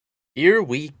Here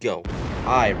we go.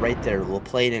 I, right there, will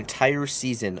play an entire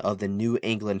season of the New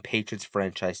England Patriots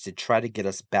franchise to try to get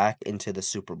us back into the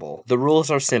Super Bowl. The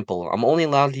rules are simple. I'm only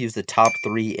allowed to use the top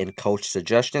 3 in coach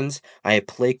suggestions. I have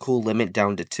play cool limit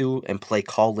down to 2 and play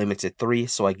call limits at 3,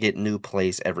 so I get new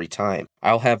plays every time.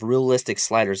 I'll have realistic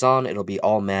sliders on. It'll be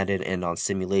all Madden and on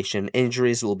simulation.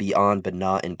 Injuries will be on, but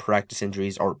not in practice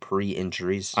injuries or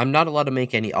pre-injuries. I'm not allowed to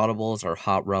make any audibles or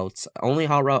hot routes. Only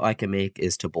hot route I can make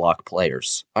is to block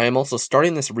players. I am also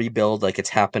starting this rebuild like it's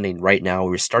happening right now.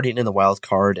 We're starting in the wild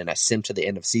card and I sim to the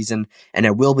end of season, and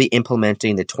I will be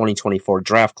implementing the 2024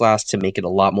 draft class to make it a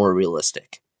lot more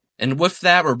realistic. And with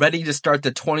that, we're ready to start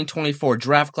the 2024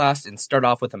 draft class and start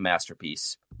off with a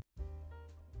masterpiece.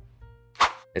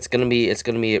 It's gonna be,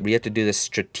 we have to do this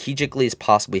strategically as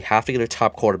possible. We have to get a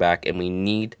top quarterback, and we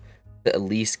need to at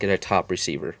least get a top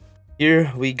receiver.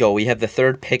 Here we go. We have the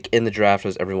 3rd pick in the draft,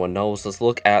 as everyone knows. Let's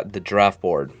look at the draft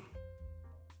board.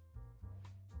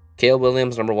 Caleb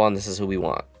Williams, number 1. This is who we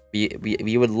want.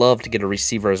 We would love to get a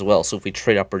receiver as well. So if we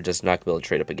trade up, we're just not gonna be able to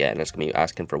trade up again. It's gonna be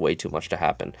asking for way too much to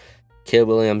happen. Caleb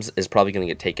Williams is probably gonna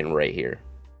get taken right here.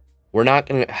 We're not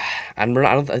gonna. I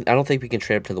don't think we can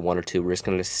trade up to the 1 or 2. We're just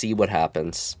gonna see what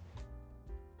happens.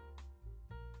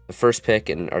 The 1st pick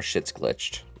and our shit's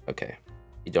glitched. Okay,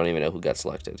 you don't even know who got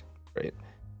selected. Great.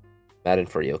 Madden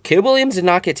for you. Caleb Williams did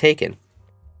not get taken.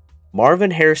 Marvin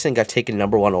Harrison got taken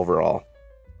number 1 overall.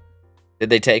 Did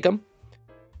they take him?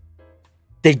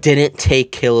 They didn't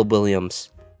take Caleb Williams.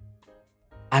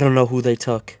 I don't know who they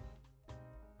took.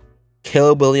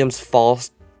 Caleb Williams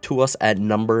falls to us at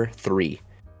number 3.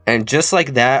 And just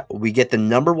like that, we get the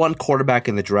number 1 quarterback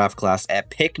in the draft class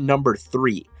at pick number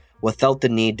 3 without the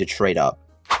need to trade up.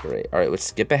 Great. All right, let's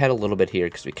skip ahead a little bit here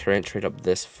because we can't trade up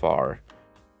this far.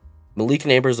 Malik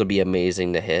Neighbors would be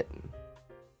amazing to hit.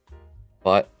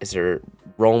 But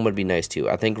Rome would be nice too.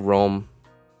 I think Rome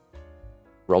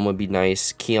would be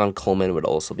nice. Keon Coleman would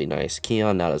also be nice.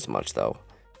 Keon, not as much though.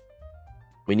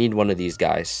 We need one of these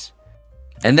guys.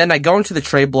 And then I go into the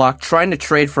trade block, trying to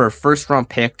trade for a 1st round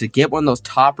pick to get one of those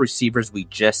top receivers we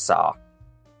just saw.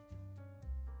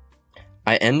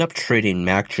 I end up trading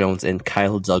Mac Jones and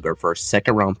Kyle Duggar for a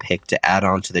 2nd round pick to add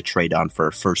on to the trade on for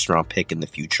a 1st round pick in the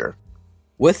future.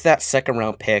 With that 2nd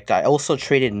round pick, I also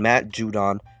traded Matt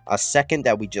Judon, a 2nd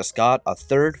that we just got, a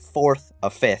 3rd, 4th, a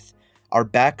 5th, our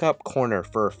backup corner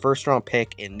for a 1st round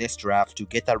pick in this draft to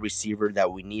get that receiver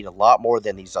that we need a lot more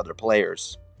than these other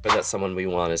players. But that's someone we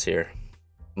want is here.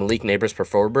 Malik Neighbors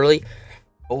preferably.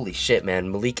 Holy shit,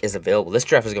 man. Malik is available. This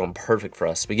draft is going perfect for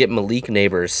us. We get Malik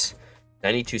Neighbors,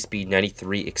 92 speed,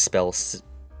 93 excel,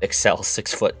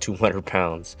 6 foot, 200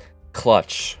 pounds.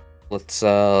 Clutch. Let's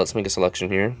make a selection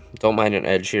here. Don't mind an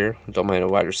edge here. Don't mind a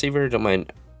wide receiver. Don't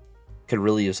mind. Could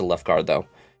really use a left guard though.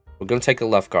 We're gonna take a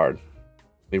left guard.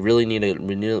 We really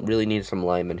need some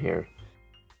linemen here.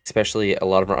 Especially a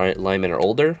lot of our linemen are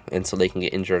older, and so they can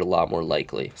get injured a lot more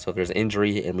likely. So if there's an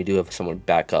injury and we do have someone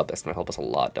back up, that's going to help us a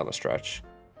lot down the stretch.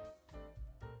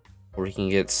 Or we can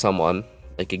get someone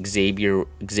like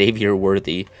Xavier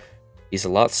Worthy. He's a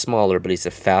lot smaller, but he's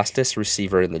the fastest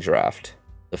receiver in the draft.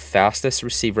 The fastest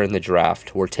receiver in the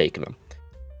draft, we're taking him.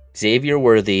 Xavier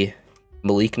Worthy,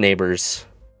 Malik Neighbors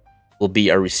will be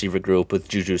our receiver group with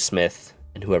Juju Smith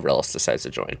and whoever else decides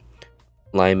to join.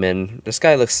 Lineman, this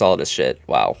guy looks solid as shit.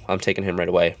 Wow, I'm taking him right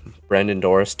away. Brandon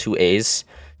Doris, 2 A's.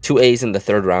 2 A's in the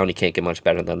 3rd round. You can't get much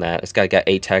better than that. This guy got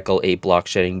A tackle, A block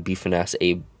shedding, B finesse,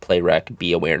 A play rec,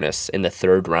 B awareness in the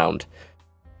 3rd round.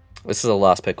 This is the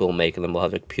last pick we'll make, and then we'll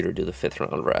have the computer do the 5th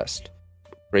round rest.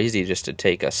 Crazy just to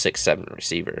take a 6-7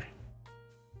 receiver.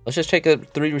 Let's just take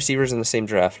 3 receivers in the same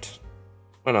draft.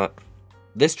 Why not?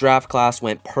 This draft class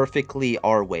went perfectly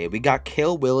our way. We got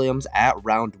Caleb Williams at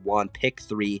round 1, pick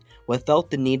 3,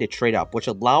 without the need to trade up, which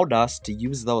allowed us to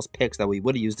use those picks that we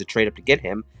would have used to trade up to get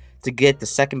him, to get the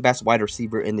 2nd best wide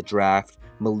receiver in the draft,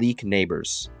 Malik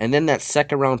Neighbors. And then that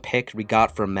 2nd round pick we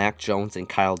got from Mac Jones and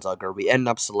Kyle Duggar, we end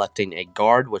up selecting a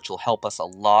guard, which will help us a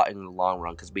lot in the long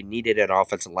run because we needed an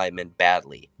offensive lineman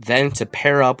badly. Then to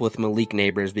pair up with Malik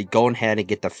Neighbors, we go ahead and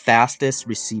get the fastest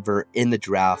receiver in the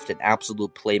draft, an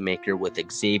absolute playmaker with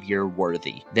Xavier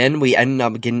Worthy. Then we end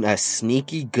up getting a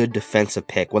sneaky good defensive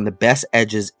pick, one of the best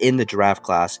edges in the draft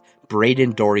class,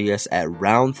 Braden Dorius at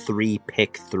round 3,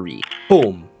 pick 3.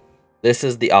 Boom. This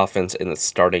is the offense in the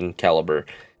starting caliber.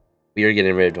 We are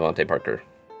getting rid of Devontae Parker.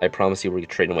 I promise you we're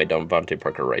trading away Devontae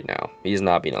Parker right now. He's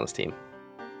not being on this team.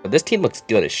 But this team looks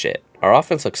good as shit. Our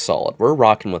offense looks solid. We're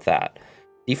rocking with that.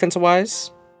 Defensive-wise,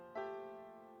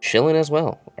 chilling as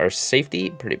well. Our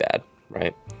safety, pretty bad,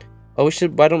 right? Oh,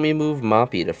 why don't we move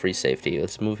Moppy to free safety?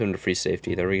 Let's move him to free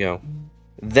safety. There we go.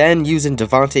 Then, using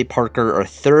Devontae Parker, our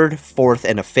third, fourth,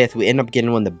 and a fifth, we end up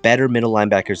getting one of the better middle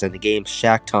linebackers in the game,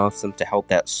 Shaq Thompson, to help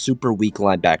that super weak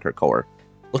linebacker core.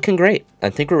 Looking great.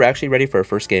 I think we're actually ready for our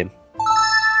first game.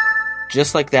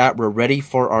 Just like that, we're ready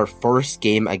for our first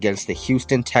game against the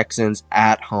Houston Texans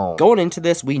at home. Going into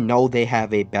this, we know they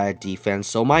have a bad defense,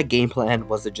 so my game plan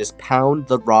was to just pound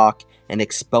the rock and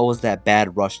expose that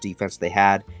bad rush defense they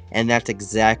had, and that's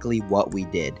exactly what we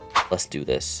did. Let's do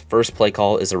this. First play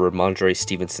call is a Ramondre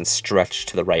Stevenson stretch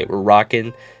to the right. We're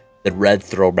rocking the red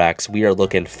throwbacks. We are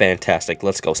looking fantastic.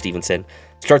 Let's go, Stevenson.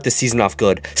 Start the season off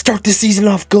good. Start the season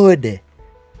off good.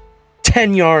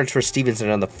 10 yards for Stevenson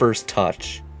on the first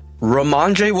touch.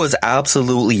 Ramondre was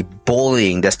absolutely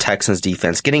bullying this Texans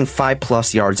defense, getting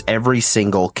 5+ yards every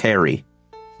single carry.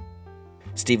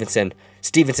 Stevenson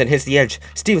hits the edge.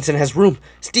 Stevenson has room.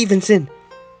 Stevenson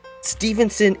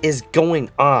is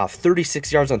going off.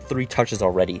 36 yards on 3 touches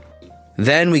already.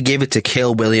 Then we gave it to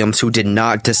Caleb Williams, who did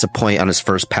not disappoint on his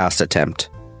first pass attempt.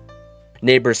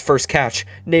 Neighbors first catch.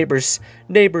 Neighbors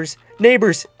to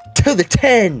the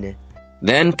 10.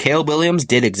 Then Caleb Williams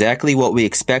did exactly what we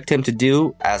expect him to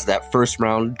do as that first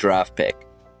round draft pick.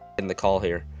 In the call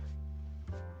here.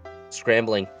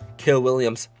 Scrambling. Caleb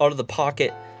Williams out of the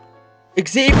pocket.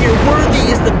 Xavier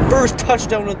Worthy is the first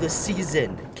touchdown of the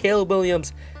season. Caleb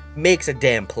Williams makes a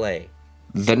damn play.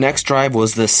 The next drive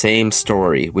was the same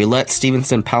story. We let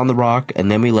Stevenson pound the rock,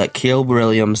 and then we let Caleb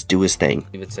Williams do his thing.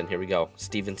 Stevenson, here we go.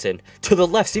 Stevenson to the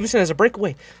left. Stevenson has a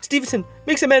breakaway. Stevenson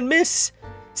makes a man miss.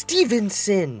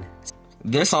 Stevenson.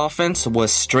 This offense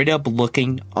was straight up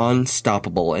looking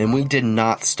unstoppable, and we did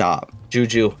not stop.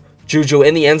 Juju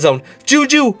in the end zone.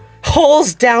 Juju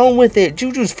hauls down with it.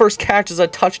 Juju's first catch is a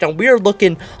touchdown. We are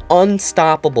looking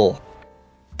unstoppable.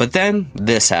 But then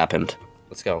this happened.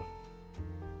 Let's go.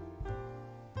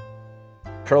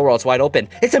 Curl roll, it's wide open.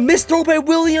 It's a missed throw by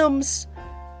Williams.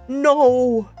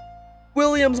 No.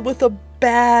 Williams with a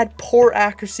bad, poor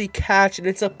accuracy catch, and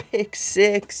it's a pick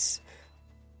 6.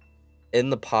 In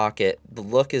the pocket. The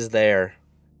look is there.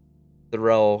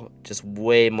 Throw just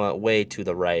way to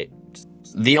the right.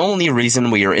 The only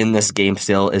reason we are in this game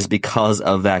still is because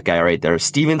of that guy right there.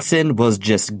 Stevenson was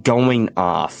just going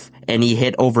off, and he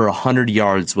hit over 100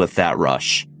 yards with that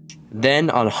rush. Then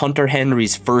on Hunter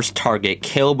Henry's first target,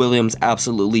 Caleb Williams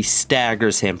absolutely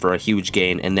staggers him for a huge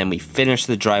gain, and then we finish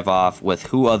the drive off with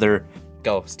who other?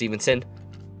 Go, Stevenson.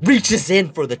 Reaches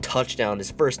in for the touchdown.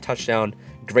 His first touchdown,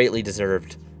 greatly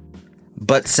deserved.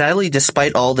 But sadly,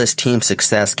 despite all this team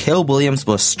success, Caleb Williams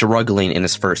was struggling in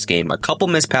his first game. A couple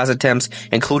missed pass attempts,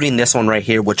 including this one right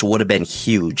here, which would have been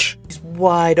huge. He's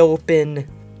wide open.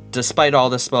 Despite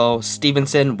all this, though,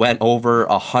 Stevenson went over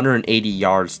 180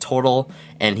 yards total,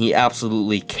 and he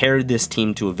absolutely carried this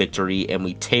team to a victory, and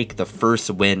we take the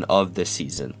first win of the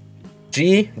season.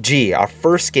 GG, our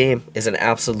first game is an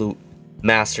absolute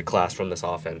masterclass from this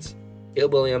offense.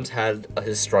 Caleb Williams had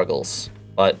his struggles,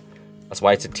 but that's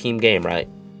why it's a team game, right?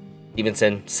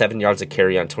 Stevenson, 7 yards a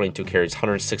carry on 22 carries,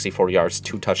 164 yards,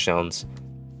 2 touchdowns.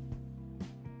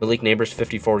 Malik Neighbors,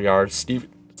 54 yards.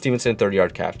 Stevenson,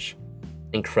 30-yard catch.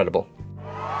 Incredible.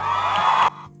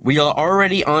 We are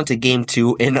already on to game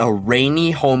 2 in a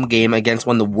rainy home game against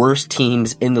one of the worst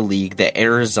teams in the league, the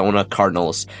Arizona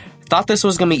Cardinals. Thought this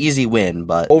was going to be an easy win,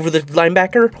 but over the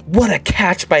linebacker, what a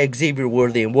catch by Xavier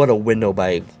Worthy and what a window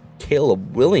by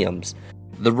Caleb Williams.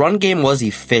 The run game was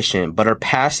efficient, but our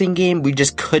passing game, we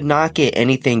just could not get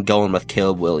anything going with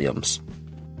Caleb Williams.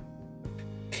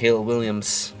 Caleb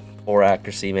Williams, poor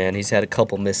accuracy, man. He's had a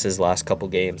couple misses last couple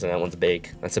games, and that one's big.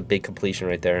 That's a big completion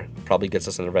right there. Probably gets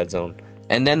us in the red zone.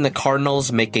 And then the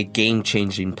Cardinals make a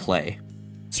game-changing play.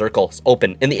 Circles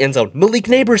open in the end zone. Malik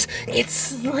Neighbors, it's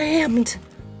slammed.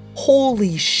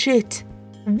 Holy shit.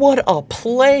 What a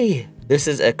play. This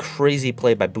is a crazy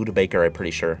play by Buda Baker, I'm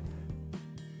pretty sure.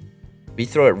 We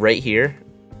throw it right here.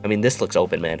 I mean, this looks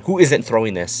open, man. Who isn't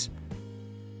throwing this?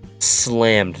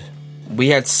 Slammed. We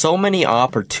had so many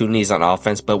opportunities on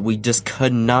offense, but we just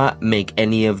could not make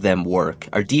any of them work.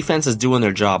 Our defense is doing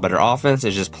their job, but our offense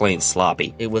is just plain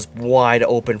sloppy. It was wide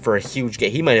open for a huge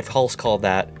game. He might have house called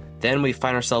that. Then we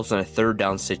find ourselves in a 3rd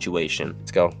down situation.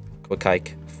 Let's go. Quick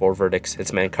hike. 4 verdicts.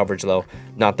 It's man coverage, though.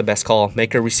 Not the best call.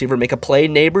 Make a receiver make a play.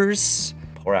 Neighbors.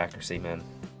 Poor accuracy, man.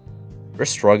 We're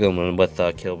struggling with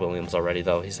Caleb Williams already,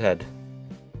 though. He's had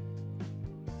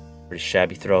pretty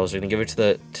shabby throws. We're going to give it to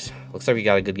the... Looks like we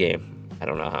got a good game. I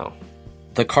don't know how.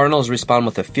 The Cardinals respond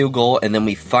with a field goal, and then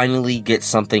we finally get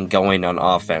something going on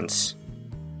offense.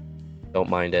 Don't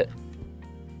mind it.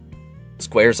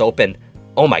 Squares open.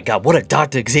 Oh my god, what a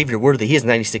dot to Xavier Worthy. He has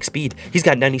 96 speed. He's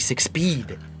got 96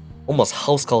 speed. Almost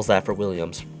house calls that for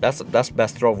Williams. That's the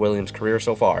best throw of Williams' career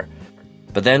so far.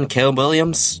 But then Caleb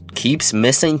Williams keeps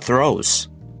missing throws.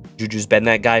 Juju's been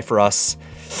that guy for us.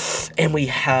 And we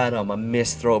had him. A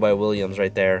missed throw by Williams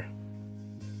right there.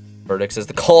 Verdict says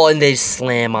the call, and they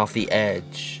slam off the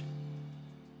edge.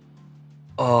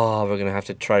 Oh, we're going to have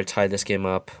to try to tie this game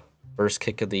up. First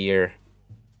kick of the year.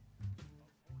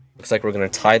 Looks like we're going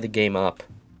to tie the game up.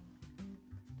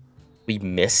 We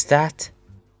missed that?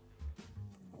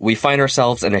 We find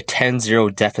ourselves in a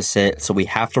 10-0 deficit, so we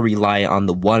have to rely on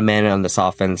the one man on this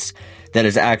offense that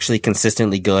is actually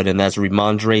consistently good, and that's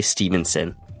Ramondre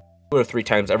Stevenson. 2 or 3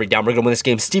 times every down, we're going to win this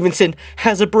game. Stevenson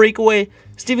has a breakaway.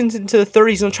 Stevenson to the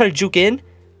 30, he's going to try to juke in.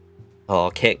 Oh,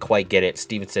 can't quite get it,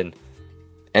 Stevenson.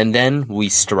 And then we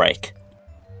strike.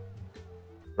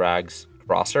 Drags,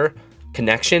 crosser,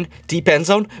 connection, deep end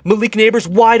zone. Malik Neighbors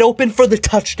wide open for the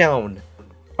touchdown.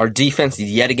 Our defense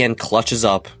yet again clutches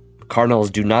up.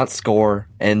 Cardinals do not score,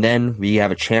 and then we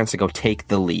have a chance to go take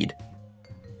the lead.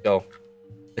 Go.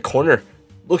 The corner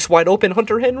looks wide open.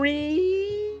 Hunter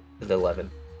Henry to the 11.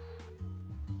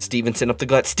 Stevenson up the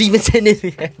gut. Stevenson in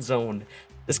the end zone.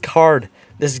 This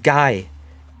guy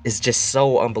is just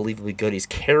so unbelievably good. He's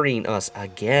carrying us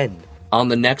again. On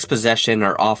the next possession,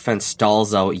 our offense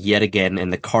stalls out yet again,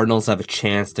 and the Cardinals have a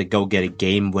chance to go get a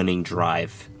game-winning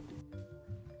drive.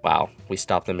 Wow, we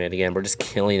stopped them yet again. We're just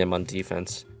killing them on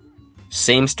defense.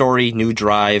 Same story, new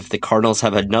drive. The Cardinals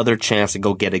have another chance to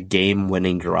go get a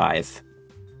game-winning drive.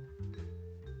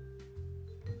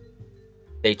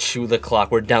 They chew the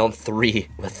clock. We're down 3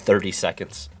 with 30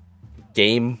 seconds.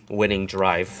 Game-winning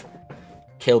drive.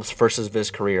 Caleb's first of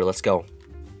his career. Let's go.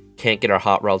 Can't get our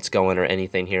hot routes going or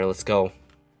anything here. Let's go.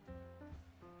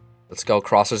 Let's go.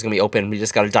 Crosser's going to be open. We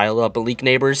just got to dial up. Malik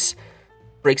Neighbors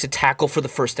breaks a tackle for the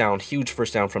first down. Huge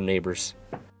first down from Neighbors.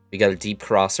 We got a deep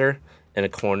crosser and a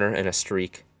corner and a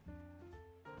streak.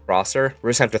 Crosser.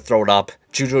 We're just going to have to throw it up.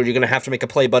 Juju, you're going to have to make a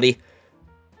play, buddy.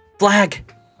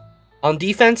 Flag. On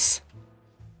defense.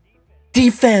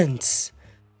 Defense.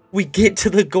 We get to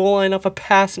the goal line off a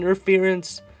pass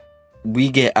interference. We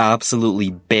get absolutely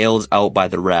bailed out by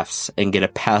the refs and get a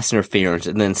pass interference,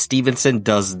 and then Stevenson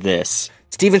does this.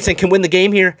 Stevenson can win the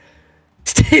game here.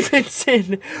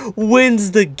 Stevenson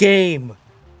wins the game.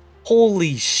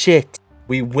 Holy shit.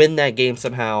 We win that game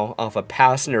somehow off a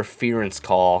pass interference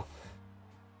call.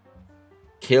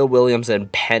 Caleb Williams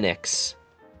and Penix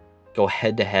go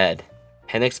head-to-head.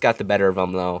 Penix got the better of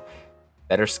them, though.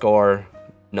 Better score,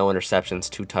 no interceptions,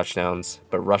 2 touchdowns.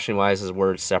 But rushing-wise is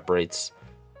where it separates.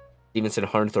 Stevenson,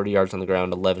 130 yards on the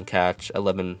ground, 11 catch,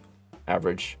 11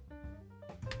 average.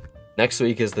 Next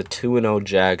week is the 2-0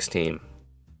 Jags team.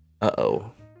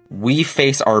 Uh-oh. We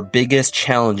face our biggest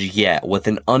challenge yet with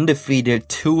an undefeated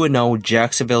 2-0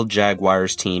 Jacksonville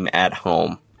Jaguars team at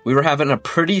home. We were having a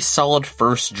pretty solid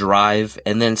first drive,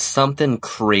 and then something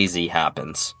crazy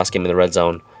happens. Last game in the red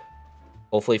zone.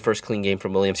 Hopefully first clean game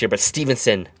from Williams here, but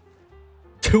Stevenson.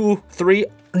 2, 3,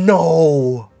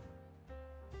 no!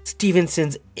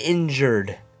 Stevenson's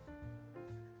injured.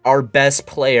 Our best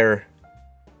player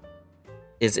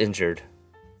is injured.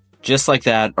 Just like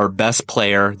that, our best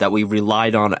player that we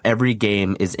relied on every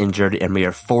game is injured, and we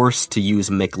are forced to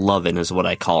use McLovin, is what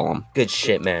I call him. Good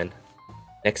shit, man.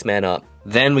 Next man up.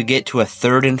 Then we get to a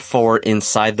 3rd and 4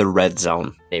 inside the red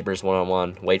zone. Neighbors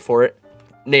one-on-one. Wait for it.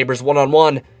 Neighbors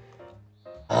one-on-one.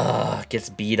 Gets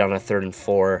beat on a 3rd and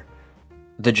 4.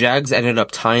 The Jags ended up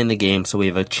tying the game, so we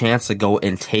have a chance to go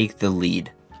and take the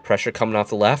lead. Pressure coming off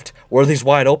the left. Worthy's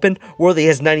wide open. Worthy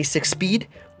has 96 speed.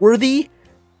 Worthy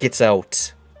gets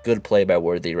out. Good play by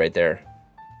Worthy right there.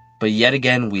 But yet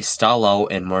again, we stall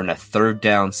out, and we're in a 3rd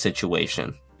down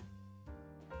situation.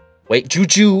 Wait,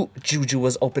 Juju. Juju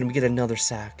was open. We get another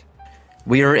sack.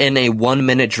 We are in a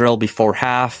 1-minute drill before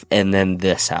half, and then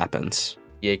this happens.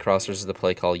 EA crossers is the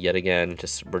play call yet again.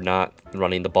 Just we're not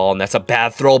running the ball, and that's a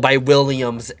bad throw by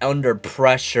Williams under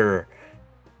pressure.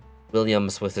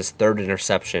 Williams with his 3rd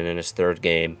interception in his 3rd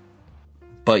game.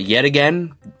 But yet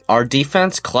again, our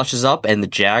defense clutches up, and the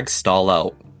Jags stall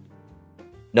out.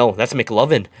 No, that's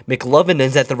McLovin. McLovin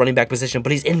is at the running back position,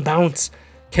 but he's inbounds.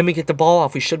 Can we get the ball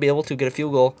off? We should be able to get a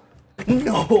field goal.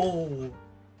 No!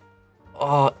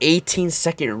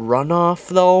 18-second runoff,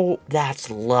 though? That's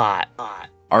a lot.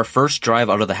 Our first drive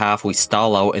out of the half, we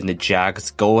stall out, and the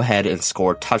Jags go ahead and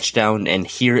score a touchdown, and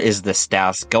here is the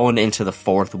stats. Going into the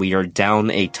 4th, we are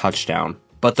down a touchdown.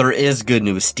 But there is good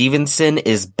news. Stevenson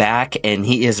is back, and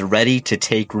he is ready to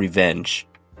take revenge.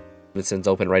 Stevenson's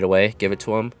open right away. Give it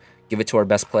to him. Give it to our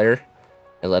best player,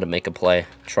 and let him make a play.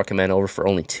 Truck him in over for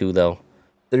only 2, though.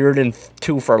 3rd and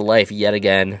 2 for life yet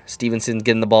again. Stevenson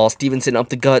getting the ball. Stevenson up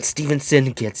the gut.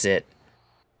 Stevenson gets it.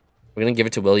 We're We're going to give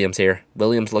it to Williams here.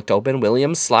 Williams looked open.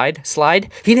 Williams, slide.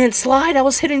 He didn't slide. I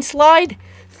was hitting slide.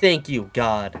 Thank you,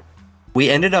 God. We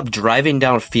ended up driving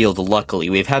downfield, luckily.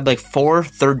 We've had like 4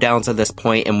 third downs at this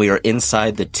point, and we are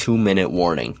inside the 2-minute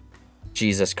warning.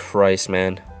 Jesus Christ,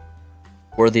 man.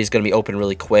 Worthy's going to be open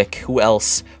really quick. Who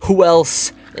else?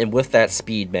 And with that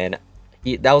speed, man.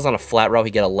 That was on a flat route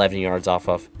he got 11 yards off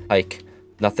of. Hike.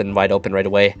 Nothing wide open right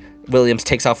away. Williams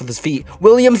takes off with his feet.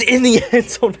 Williams in the end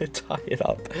zone to tie it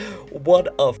up.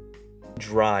 What a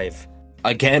drive.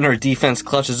 Again, our defense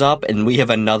clutches up, and we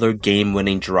have another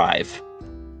game-winning drive.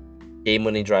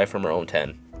 Game-winning drive from our own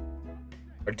 10.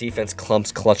 Our defense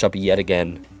clutch up yet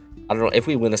again. I don't know. If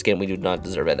we win this game, we do not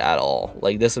deserve it at all.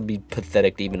 Like, this would be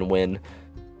pathetic to even win.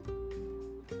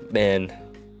 Man,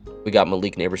 we got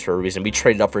Malik Neighbors for a reason. We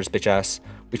traded up for his bitch ass.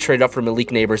 We traded up for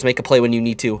Malik Neighbors. Make a play when you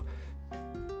need to.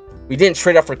 We didn't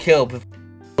trade up for Caleb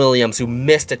Williams, who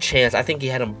missed a chance. I think he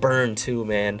had him burned too,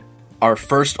 man. Our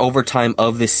first overtime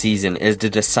of this season is to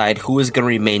decide who is going to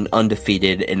remain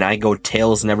undefeated, and I go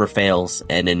tails never fails,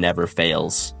 and it never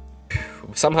fails.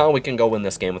 Somehow we can go win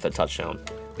this game with a touchdown.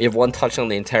 We have 1 touchdown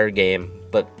the entire game,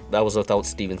 but that was without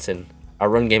Stevenson. Our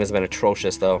run game has been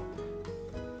atrocious, though.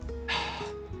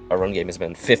 Our run game has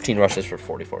been 15 rushes for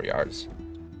 44 yards.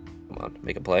 Come on,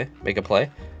 make a play.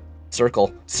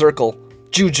 Circle.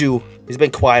 Juju. He's been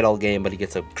quiet all game, but he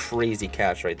gets a crazy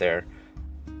catch right there.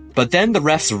 But then the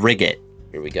refs rig it.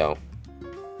 Here we go.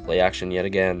 Play action yet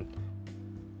again.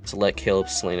 Just let Caleb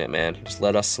sling it, man. Just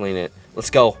let us sling it. Let's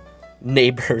go.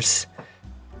 Neighbors.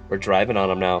 We're driving on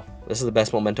him now. This is the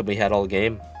best momentum we had all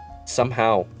game.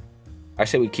 Somehow. I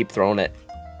say we keep throwing it.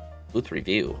 Booth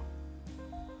review.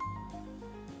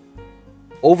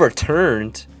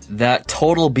 Overturned. That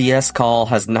total BS call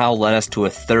has now led us to a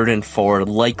 3rd and 4,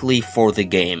 likely for the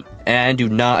game. And I do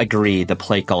not agree the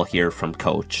play call here from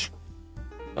coach.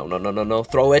 No.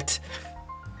 Throw it.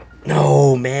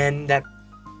 No, man. That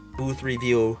booth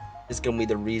review is going to be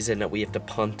the reason that we have to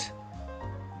punt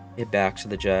it back to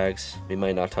the Jags. We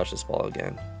might not touch this ball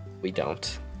again. We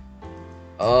don't.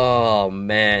 Oh,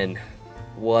 man.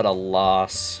 What a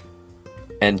loss.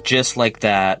 And just like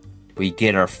that, we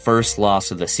get our first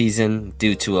loss of the season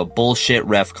due to a bullshit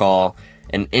ref call,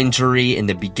 an injury in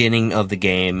the beginning of the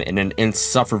game, and an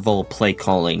insufferable play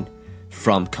calling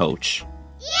from coach.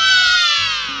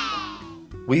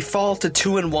 We fall to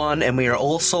 2-1, and we are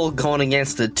also going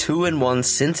against the 2-1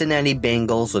 Cincinnati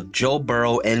Bengals with Joe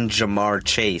Burrow and Jamar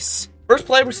Chase. First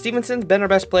play with Stevenson's been our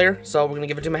best player, so we're going to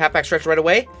give it to him a halfback stretch right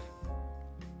away.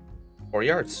 4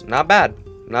 yards. Not bad.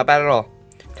 Not bad at all.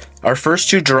 Our first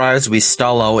 2 drives, we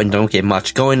stall out and don't get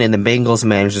much going, and the Bengals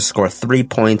manage to score 3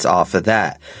 points off of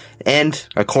that. And,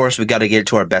 of course, we got to get it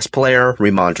to our best player,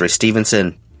 Ramondre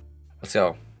Stevenson. Let's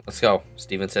go.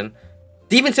 Stevenson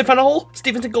found a hole.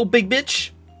 Stevenson, go big bitch.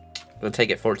 We'll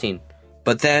take it, 14.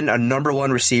 But then our number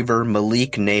 1 receiver,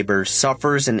 Malik Neighbors,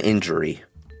 suffers an injury.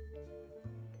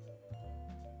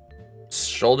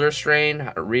 Shoulder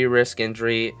strain, re-risk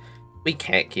injury. We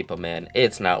can't keep him in.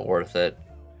 It's not worth it.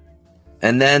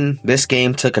 And then this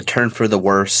game took a turn for the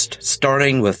worst,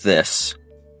 starting with this.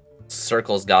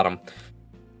 Circles got him.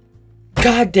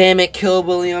 God damn it, Caleb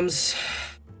Williams.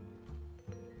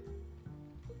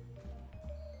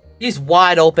 He's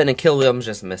wide open and Caleb Williams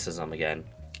just misses him again.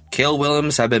 Caleb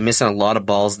Williams have been missing a lot of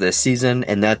balls this season,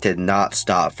 and that did not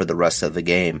stop for the rest of the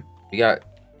game. We got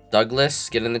Douglas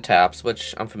getting the taps,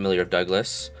 which I'm familiar with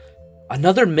Douglas.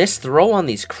 Another missed throw on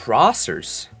these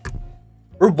crossers.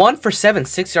 We're 1 for 7,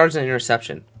 6 yards and an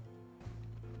interception.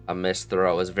 A missed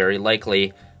throw is very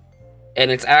likely.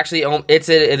 And it's actually, it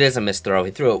is a missed throw.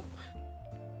 He threw it.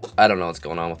 I don't know what's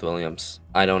going on with Williams.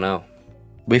 I don't know.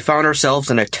 We found ourselves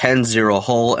in a 10-0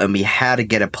 hole, and we had to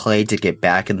get a play to get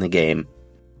back in the game.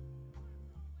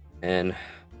 And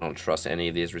I don't trust any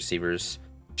of these receivers.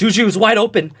 Juju's wide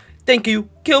open. Thank you.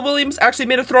 Caleb Williams actually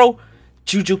made a throw.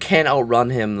 Juju can't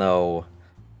outrun him, though.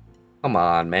 Come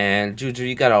on, man. Juju,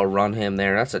 you gotta outrun him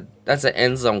there. That's an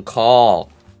end zone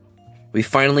call. We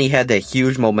finally had that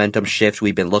huge momentum shift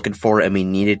we've been looking for, and we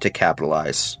needed to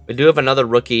capitalize. We do have another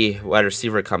rookie wide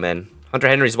receiver come in. Hunter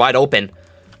Henry's wide open.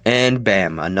 And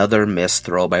bam, another missed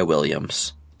throw by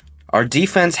Williams. Our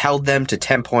defense held them to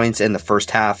 10 points in the first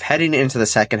half. Heading into the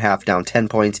second half down 10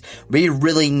 points, we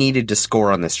really needed to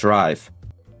score on this drive.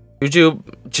 Juju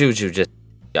just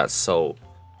got so...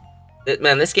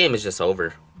 Man, this game is just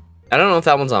over. I don't know if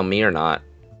that one's on me or not.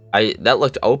 That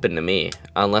looked open to me,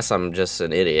 unless I'm just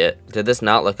an idiot. Did this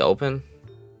not look open?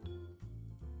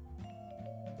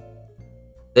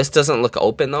 This doesn't look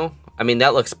open, though. I mean,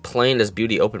 that looks plain as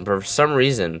beauty open, but for some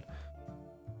reason,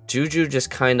 Juju just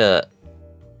kind of...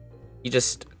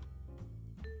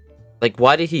 Like,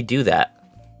 why did he do that?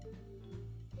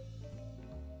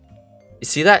 You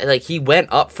see that? Like, he went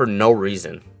up for no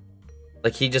reason.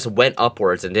 Like, he just went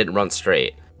upwards and didn't run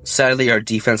straight. Sadly, our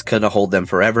defense couldn't hold them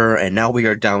forever, and now we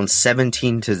are down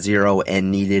 17-0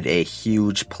 and needed a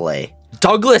huge play.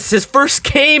 Douglas, his first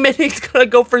game, and he's gonna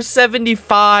go for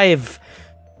 75.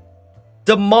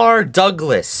 DeMar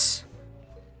Douglas.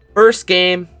 First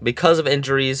game, because of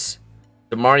injuries.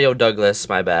 DeMario Douglas,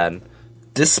 my bad.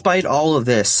 Despite all of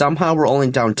this, somehow we're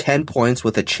only down 10 points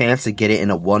with a chance to get it in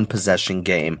a one-possession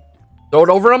game. Throw it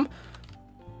over him.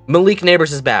 Malik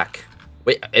Neighbors is back.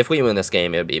 Wait, if we win this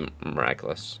game, it would be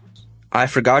miraculous. I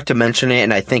forgot to mention it,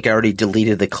 and I think I already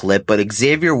deleted the clip, but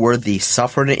Xavier Worthy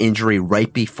suffered an injury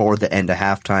right before the end of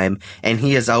halftime, and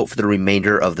he is out for the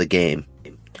remainder of the game.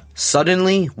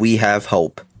 Suddenly, we have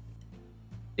hope.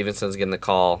 Stevenson's getting the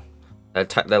call. That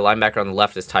linebacker on the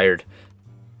left is tired.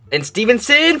 And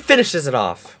Stevenson finishes it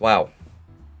off. Wow.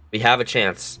 We have a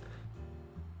chance.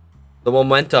 The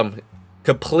momentum.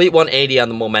 Complete 180 on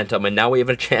the momentum, and now we have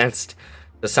a chance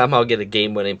to somehow get a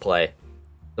game-winning play.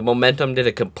 The momentum did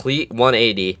a complete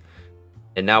 180,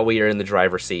 and now we are in the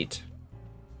driver's seat.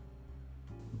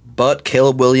 But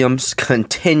Caleb Williams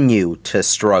continue to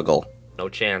struggle. No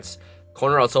chance.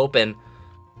 Corner out's open.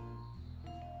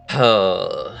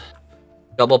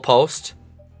 Double post.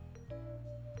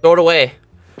 Throw it away.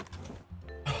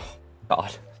 Oh,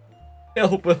 God.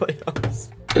 Caleb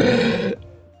Williams.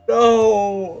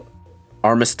 No.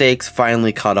 Our mistakes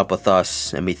finally caught up with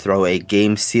us, and we throw a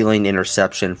game-sealing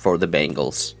interception for the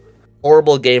Bengals.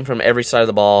 Horrible game from every side of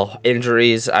the ball.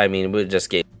 Injuries, I mean, we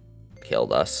just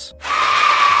killed us.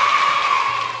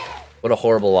 What a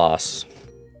horrible loss.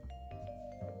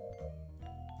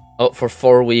 Oh, for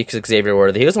 4 weeks, Xavier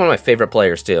Worthy. He was one of my favorite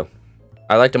players, too.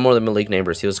 I liked him more than Malik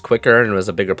Neighbors. He was quicker and was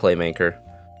a bigger playmaker.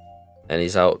 And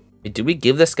he's out. Do we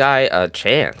give this guy a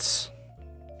chance?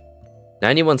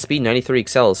 91 speed, 93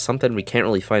 excel is something we can't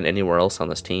really find anywhere else on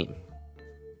this team.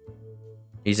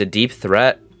 He's a deep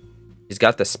threat. He's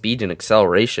got the speed and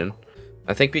acceleration.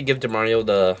 I think we give DeMario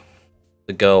the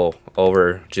go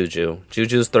over Juju.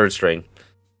 Juju's third string.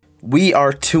 We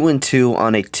are 2-2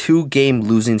 on a 2-game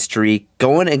losing streak,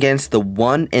 going against the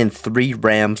 1-3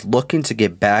 Rams, looking to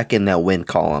get back in that win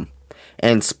column.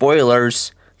 And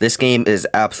spoilers, this game is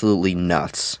absolutely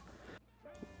nuts.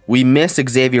 We miss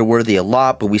Xavier Worthy a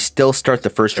lot, but we still start the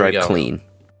first drive clean.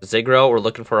 Zigro, we're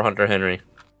looking for Hunter Henry.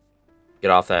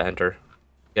 Get off that, Hunter.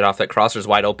 Get off that. Crosser's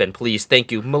wide open, please.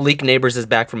 Thank you. Malik Neighbors is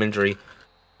back from injury.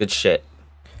 Good shit.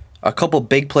 A couple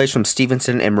big plays from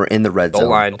Stevenson, and we're in the red zone.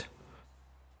 Goal-lined.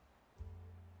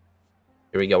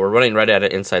 Here we go. We're running right at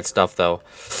it. Inside stuff, though.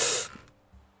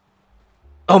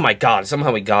 Oh, my God.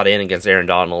 Somehow we got in against Aaron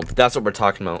Donald. That's what we're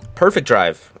talking about. Perfect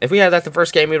drive. If we had that the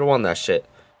first game, we would have won that shit.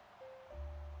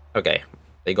 Okay,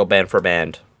 they go band for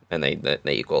band, and they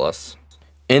equal us.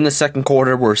 In the second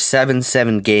quarter, we're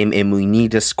 7-7 game, and we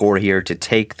need to score here to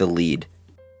take the lead.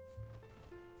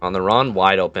 On the run,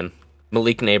 wide open.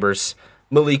 Malik Neighbors.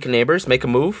 Malik Neighbors, make a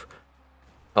move.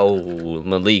 Oh,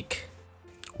 Malik.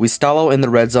 We stall out in the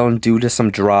red zone due to some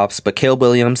drops, but Caleb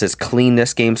Williams is clean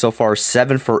this game so far,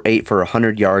 7 for 8 for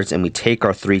 100 yards, and we take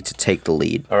our 3 to take the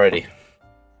lead. Alrighty.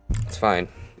 It's fine.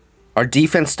 Our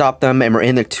defense stopped them, and we're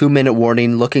in the 2-minute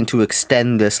warning, looking to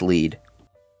extend this lead.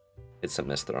 It's a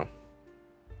misthrow.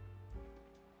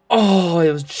 Oh,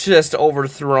 it was just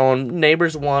overthrown.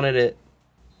 Neighbors wanted it.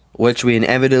 Which we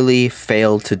inevitably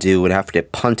failed to do and have to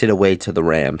punt it away to the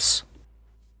Rams.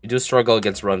 We do struggle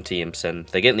against run teams, and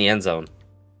they get in the end zone.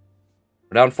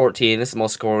 We're down 14. This is the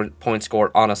most points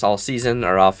scored on us all season.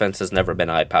 Our offense has never been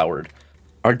high-powered.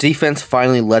 Our defense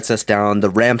finally lets us down. The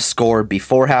Rams scored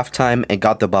before halftime and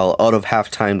got the ball out of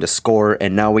halftime to score,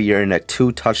 and now we are in a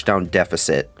 2-touchdown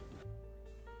deficit.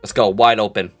 Let's go. Wide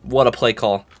open. What a play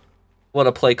call. What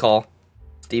a play call.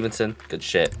 Stevenson, good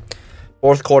shit.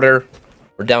 Fourth quarter,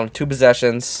 we're down 2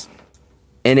 possessions.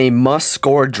 In a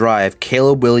must-score drive,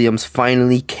 Caleb Williams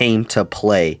finally came to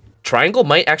play. Triangle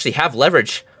might actually have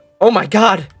leverage. Oh my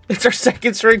God. It's our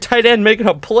second string tight end making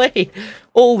a play.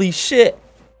 Holy shit.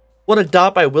 What a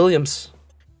dot by Williams.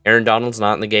 Aaron Donald's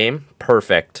not in the game.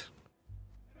 Perfect.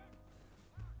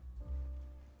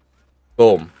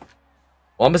 Boom.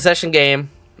 1 possession game.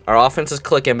 Our offense is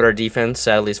clicking, but our defense,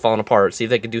 sadly, is falling apart. See if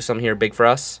they can do something here big for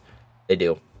us. They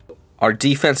do. Our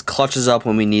defense clutches up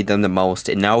when we need them the most,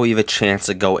 and now we have a chance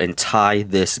to go and tie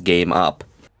this game up.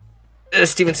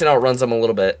 Stevenson outruns them a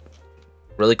little bit.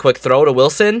 Really quick throw to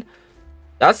Wilson.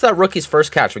 That's that rookie's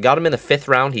first catch. We got him in the 5th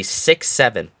round. He's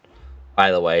 6'7".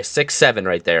 By the way, 6'7"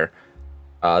 right there.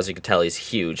 As you can tell, he's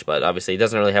huge, but obviously he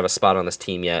doesn't really have a spot on this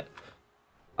team yet.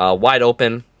 Wide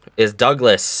open is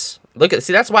Douglas. Look at,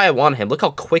 see, that's why I want him. Look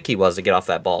how quick he was to get off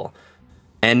that ball.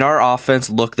 And our offense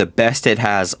looked the best it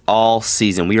has all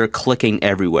season. We are clicking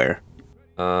everywhere.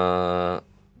 Douglas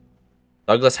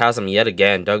has him yet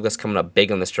again. Douglas coming up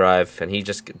big on this drive, and he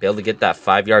just be able to get that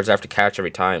 5 yards after catch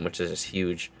every time, which is just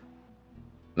huge.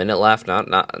 Minute left.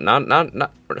 The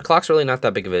clock's really not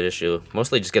that big of an issue.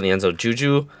 Mostly just getting the end zone.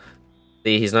 Juju,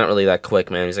 see, he's not really that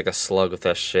quick, man. He's like a slug with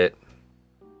that shit.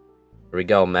 Here we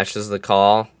go. Meshes the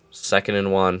call. 2nd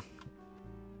and 1.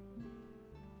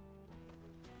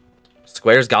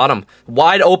 Square's got him.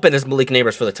 Wide open is Malik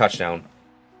Neighbors for the touchdown.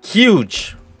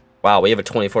 Huge. Wow, we have a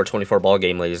 24-24 ball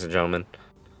game, ladies and gentlemen.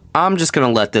 I'm just going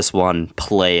to let this one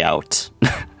play out.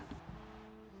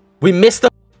 We missed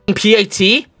the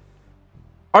PAT?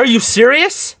 Are you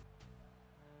serious?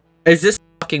 Is this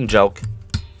a fucking joke?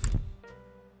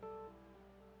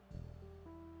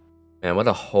 Man, what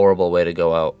a horrible way to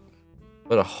go out.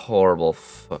 What a horrible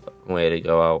way to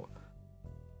go out.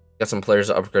 Got some players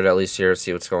to upgrade at least here,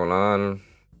 see what's going on.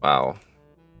 Wow.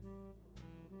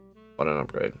 What an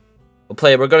upgrade.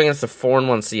 We're going against the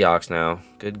 4-1 Seahawks now.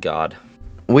 Good God.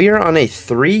 We are on a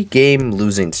 3-game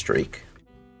losing streak.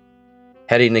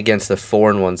 Heading against the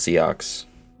 4-1 Seahawks.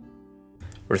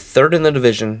 We're 3rd in the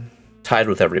division, tied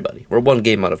with everybody. We're 1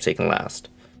 game out of taking last.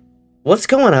 What's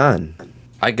going on?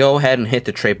 I go ahead and hit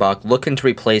the trade block, looking to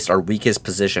replace our weakest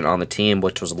position on the team,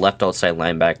 which was left outside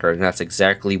linebacker, and that's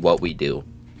exactly what we do.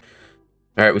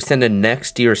 Alright, we send a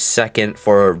next year 2nd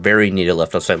for a very needed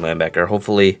left outside linebacker.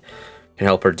 Hopefully can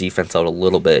help our defense out a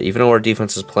little bit, even though our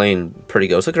defense is playing pretty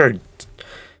good. Let's look at our,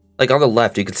 like on the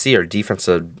left, you can see our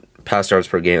defensive pass yards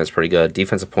per game is pretty good.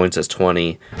 Defensive points is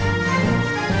 20.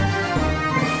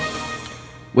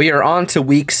 We are on to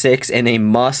week 6 in a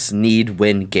must-need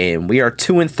win game. We are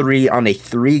 2-3 on a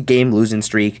 3-game losing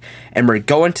streak, and we're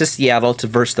going to Seattle to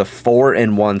verse the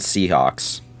 4-1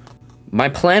 Seahawks. My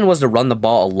plan was to run the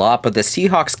ball a lot, but the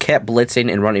Seahawks kept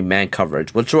blitzing and running man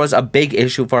coverage, which was a big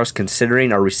issue for us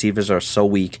considering our receivers are so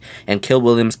weak, and Kill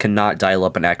Williams cannot dial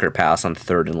up an accurate pass on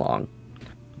 3rd and long.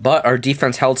 But our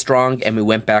defense held strong, and we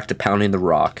went back to pounding the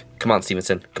rock. Come on,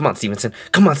 Stevenson. Come on, Stevenson.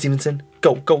 Come on, Stevenson.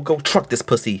 Go, go, go. Truck this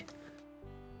pussy.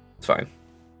 It's fine.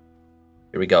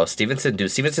 Here we go. Stevenson, dude,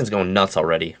 Stevenson's going nuts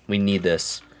already. We need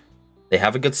this. They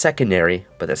have a good secondary,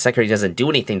 but the secondary doesn't do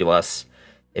anything to us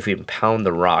if we pound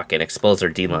the rock and expose their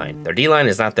D-line. Their D-line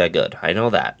is not that good. I know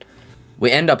that.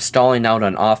 We end up stalling out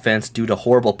on offense due to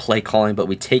horrible play calling, but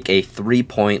we take a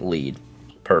 3-point lead.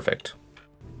 Perfect.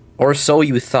 Or so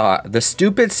you thought. The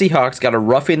stupid Seahawks got a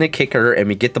roughing the kicker, and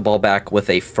we get the ball back with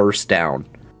a 1st down.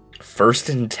 1st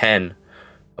and 10.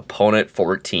 Opponent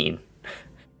 14.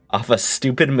 Off a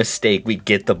stupid mistake, we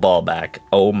get the ball back.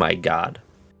 Oh my God.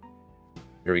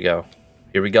 Here we go.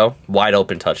 Here we go. Wide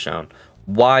open touchdown.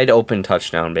 Wide open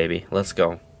touchdown, baby. Let's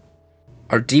go.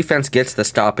 Our defense gets the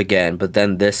stop again, but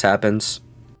then this happens.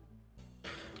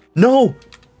 No!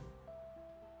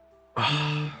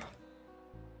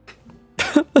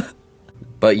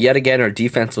 But yet again, our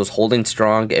defense was holding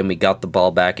strong, and we got the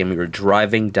ball back, and we were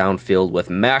driving downfield with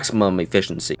maximum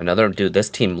efficiency. Another dude, this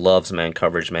team loves man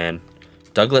coverage, man.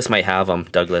 Douglas might have him.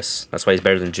 Douglas. That's why he's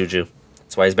better than Juju.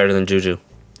 That's why he's better than Juju.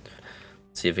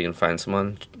 Let's see if we can find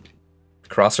someone.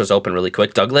 Crosser's open really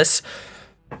quick. Douglas.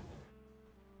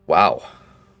 Wow.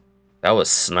 That was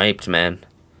sniped, man.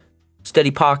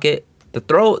 Steady pocket. The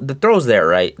throw's there,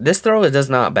 right? This throw is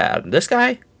not bad. This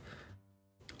guy.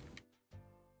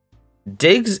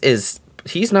 Diggs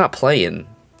he's not playing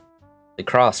the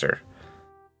crosser.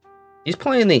 He's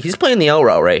playing the L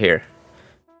route right here.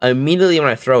 Immediately when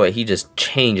I throw it, he just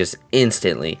changes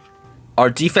instantly. Our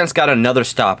defense got another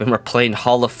stop, and we're playing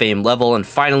Hall of Fame level, and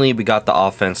finally we got the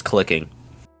offense clicking.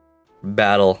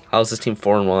 Battle. How's this team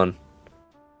 4-1?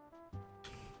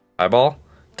 Eyeball?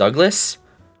 Douglas?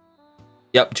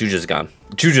 Yep, Juju's gone.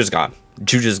 Juju's gone.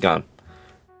 Juju's gone.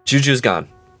 Juju's gone.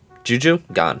 Juju?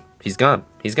 Gone. He's gone.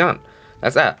 He's gone.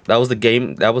 That's that. That was the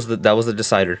game. That was the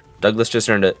decider. Douglas just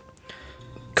earned it.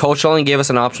 Coach only gave us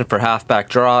an option for halfback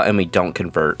draw, and we don't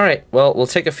convert. All right, well, we'll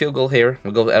take a field goal here.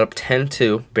 We'll go up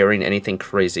 10-2, bearing anything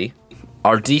crazy.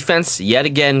 Our defense, yet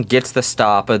again, gets the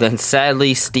stop, but then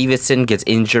sadly, Stevenson gets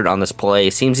injured on this play.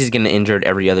 Seems he's getting injured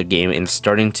every other game, and it's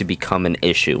starting to become an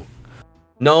issue.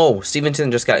 No, Stevenson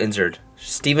just got injured.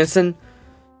 Stevenson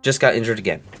just got injured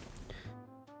again.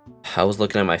 I was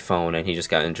looking at my phone, and he just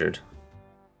got injured.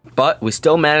 But we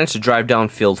still managed to drive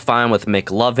downfield fine with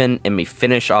McLovin, and we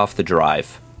finish off the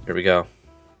drive. Here we go.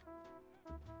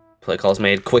 Play call's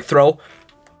made. Quick throw.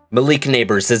 Malik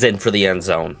Neighbors is in for the end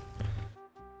zone.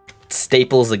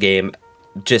 Staples the game.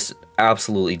 Just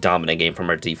absolutely dominant game from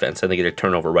our defense. And they get a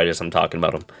turnover right as I'm talking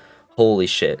about them. Holy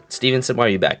shit. Stevenson, why are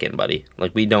you back in, buddy?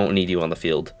 Like, we don't need you on the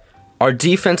field. Our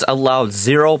defense allowed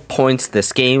 0 points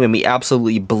this game, and we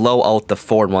absolutely blow out the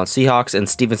 4-1 Seahawks, and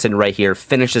Stevenson right here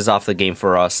finishes off the game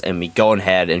for us, and we go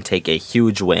ahead and take a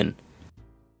huge win.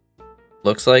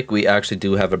 Looks like we actually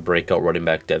do have a breakout running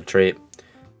back dev trait,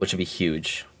 which would be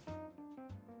huge.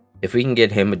 If we can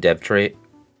get him a dev trait,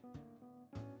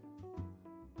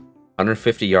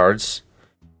 150 yards,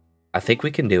 I think we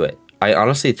can do it. I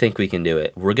honestly think we can do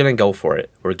it. We're going to go for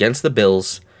it. We're against the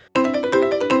Bills.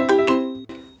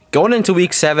 Going into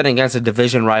week 7 against a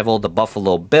division rival, the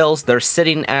Buffalo Bills, they're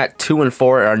sitting at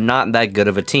 2-4 and are not that good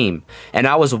of a team. And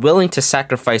I was willing to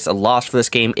sacrifice a loss for this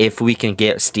game if we can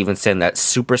get Stevenson that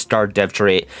superstar dev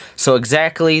trait. So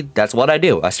exactly, that's what I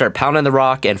do. I start pounding the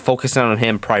rock and focusing on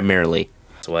him primarily.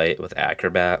 This way with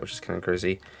Acrobat, which is kind of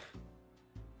crazy.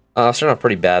 Starting off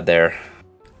pretty bad there.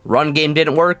 Run game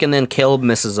didn't work, and then Caleb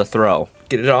misses a throw.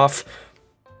 Get it off.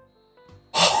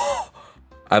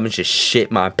 I'm just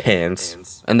shit my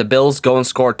pants. And the Bills go and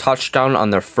score a touchdown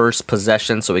on their first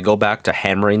possession, so we go back to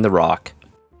hammering the rock.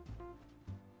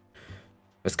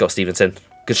 Let's go, Stevenson.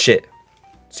 Good shit.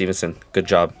 Stevenson, good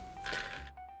job.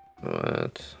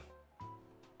 What?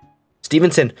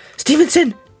 Stevenson!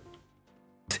 Stevenson!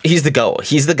 He's the go.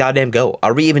 He's the goddamn go.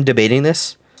 Are we even debating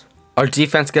this? Our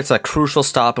defense gets a crucial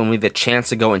stop, and we have a chance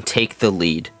to go and take the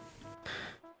lead.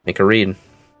 Make a read.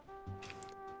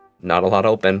 Not a lot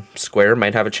open. Square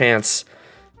might have a chance.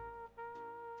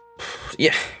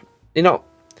 Yeah, you know,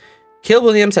 Caleb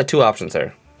Williams had 2 options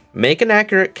there. Make an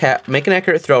accurate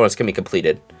throw, and it's gonna be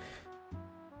completed.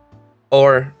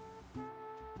 Or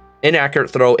inaccurate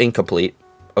throw, incomplete.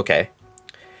 Okay.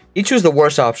 He chose the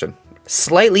worst option.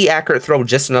 Slightly accurate throw,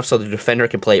 just enough so the defender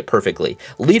can play it perfectly.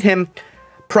 Lead him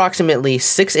approximately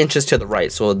 6 inches to the right,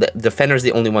 so the defender is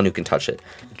the only one who can touch it.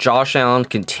 Josh Allen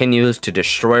continues to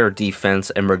destroy our defense,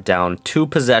 and we're down 2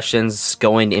 possessions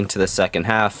going into the second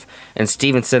half, and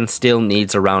Stevenson still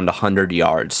needs around 100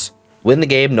 yards. Win the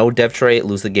game, no dev trait.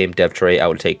 Lose the game, dev trait. I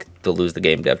would take the lose the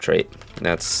game dev trait.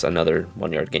 That's another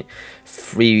 1-yard gain.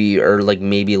 Or like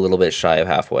maybe a little bit shy of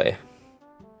halfway.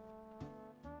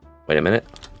 Wait a minute.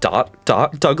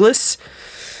 Douglas?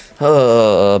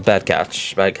 Bad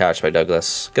catch. Bad catch by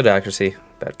Douglas. Good accuracy.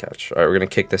 Bad catch. Alright, we're going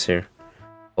to kick this here.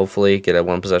 Hopefully get a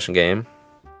 1-possession game.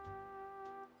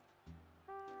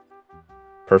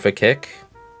 Perfect kick.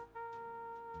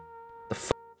 The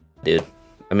f***, dude.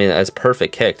 I mean, that's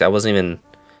perfect kick. That wasn't even...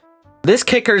 This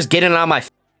kicker's getting on my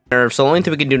nerves, so the only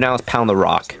thing we can do now is pound the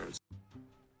rock.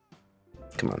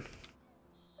 Come on.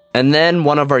 And then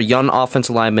one of our young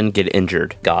offensive linemen get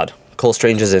injured. God. Cole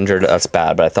Strange is injured. That's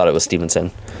bad, but I thought it was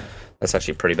Stevenson. That's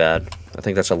actually pretty bad. I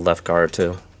think that's a left guard,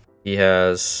 too. He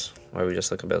has... Why are we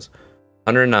just looking at this?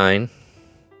 109.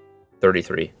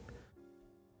 33.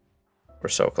 We're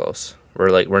so close.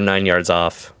 We're 9 yards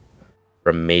off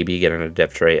from maybe getting a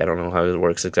depth trait. I don't know how it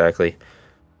works exactly.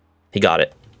 He got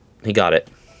it. He got it.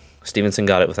 Stevenson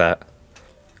got it with that.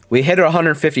 We hit our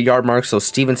 150-yard mark, so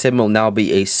Stevenson will now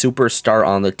be a superstar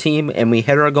on the team, and we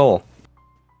hit our goal.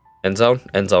 End zone?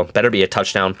 End zone. Better be a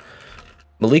touchdown.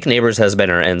 Malik Neighbors has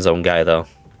been our end zone guy, though.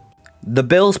 The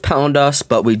Bills pound us,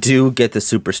 but we do get the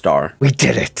superstar. We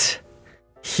did it.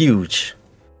 Huge.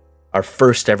 Our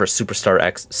first ever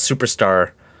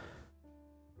superstar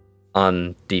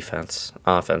on defense.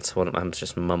 Offense. I'm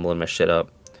just mumbling my shit up.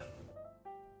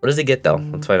 What does he get, though?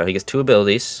 Let's find out. He gets 2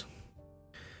 abilities.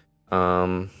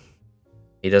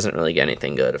 He doesn't really get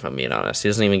anything good, if I'm being honest. He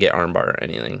doesn't even get armbar or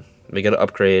anything. We gotta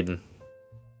upgrade.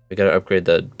 We gotta upgrade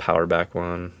the power back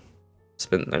one.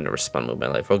 I've never spun move in my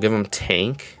life. We'll give him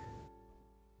tank.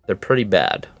 They're pretty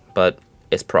bad, but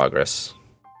it's progress.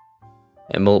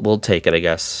 And we'll take it, I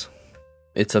guess.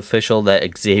 It's official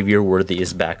that Xavier Worthy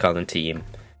is back on the team.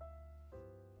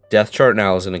 Death chart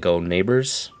now is gonna go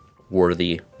Neighbors,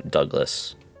 Worthy,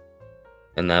 Douglas.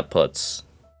 And that puts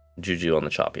Juju on the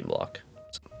chopping block.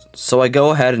 So I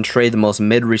go ahead and trade the most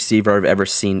mid receiver I've ever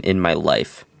seen in my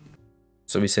life.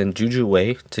 So we send Juju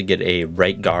away to get a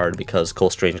right guard because Cole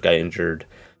Strange got injured.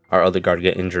 Our other guard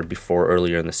got injured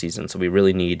earlier in the season. So we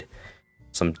really need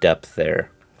some depth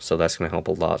there. So that's going to help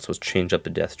a lot. So let's change up the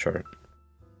depth chart.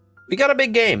 We got a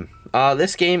big game.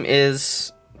 This game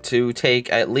is to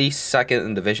take at least second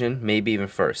in division, maybe even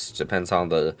first. Depends on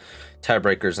the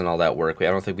tiebreakers and all that work. I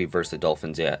don't think we've versed the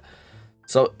Dolphins yet.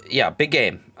 So, yeah, big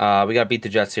game. We got to beat the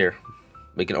Jets here.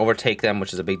 We can overtake them,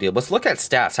 which is a big deal. Let's look at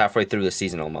stats halfway through the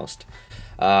season almost.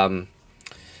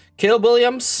 Caleb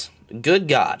Williams, good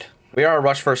God. We are a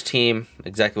rush first team,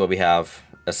 exactly what we have.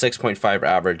 A 6.5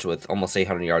 average with almost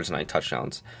 800 yards and 9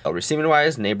 touchdowns.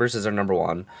 Receiving-wise, Neighbors is our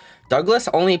 #1. Douglas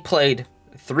only played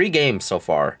 3 games so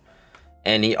far.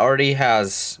 And he already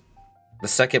has the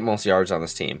second most yards on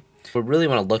this team. What we really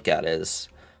want to look at is,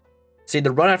 see,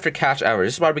 the run after catch average.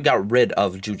 This is why we got rid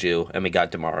of Juju and we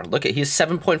got DeMar. Look at, he's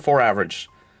 7.4 average.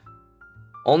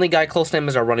 Only guy close to him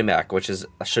is our running back, which is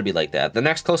should be like that. The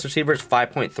next close receiver is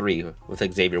 5.3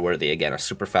 with Xavier Worthy, again, a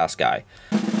super fast guy.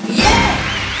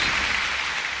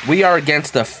 We are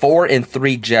against the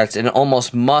 4-3 Jets in an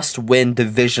almost must-win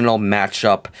divisional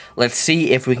matchup. Let's see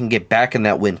if we can get back in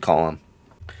that win column.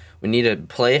 We need to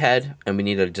play ahead, and we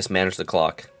need to just manage the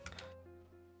clock.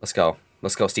 Let's go.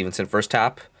 Let's go, Stevenson. First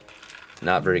tap.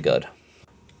 Not very good.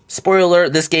 Spoiler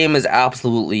alert, this game is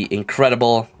absolutely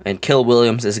incredible, and Kill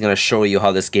Williams is going to show you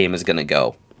how this game is going to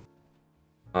go.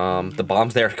 The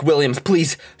bomb's there. Williams,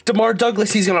 please. DeMar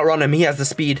Douglas, he's going to run him. He has the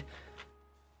speed.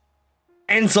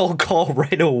 Enzo call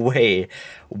right away.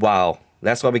 Wow.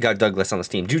 That's why we got Douglas on this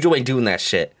team. Juju ain't doing that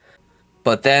shit.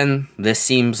 But then, this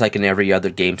seems like in every other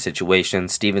game situation,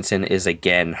 Stevenson is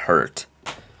again hurt.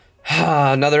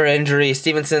 Another injury.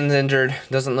 Stevenson's injured.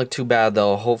 Doesn't look too bad,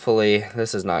 though. Hopefully,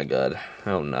 this is not good.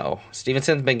 Oh, no.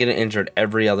 Stevenson's been getting injured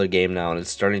every other game now, and it's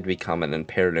starting to become an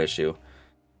impaired issue.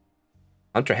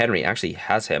 Hunter Henry actually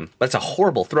has him, but it's a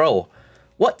horrible throw.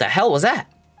 What the hell was that?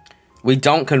 We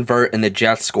don't convert, and the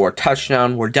Jets score a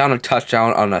touchdown. We're down a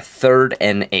touchdown on a 3rd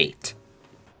and 8.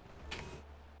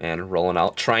 And rolling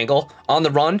out. Triangle. On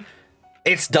the run.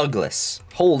 It's Douglas.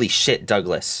 Holy shit,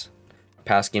 Douglas.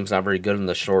 Pass game's not very good in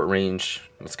the short range.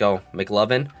 Let's go.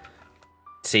 McLovin.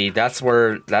 See, that's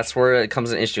where it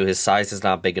comes an issue. His size is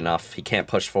not big enough. He can't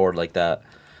push forward like that.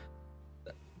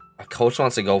 A coach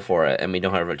wants to go for it, and we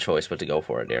don't have a choice but to go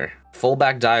for it here.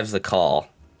 Fullback dives the call.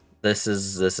 This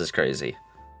is crazy.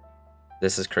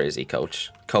 This is crazy,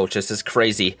 coach. Coach, this is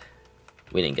crazy.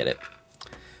 We didn't get it.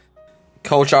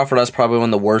 Coach offered us probably one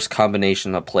of the worst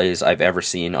combination of plays I've ever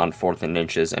seen on 4th and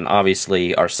inches, and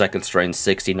obviously our second string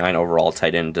 69 overall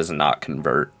tight end does not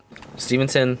convert.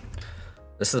 Stevenson,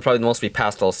 this is probably the most we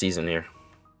passed all season here.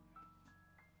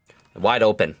 Wide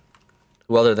open.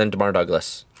 Who other than DeMar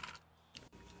Douglas?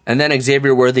 And then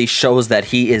Xavier Worthy shows that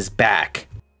he is back.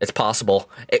 It's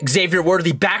possible. Xavier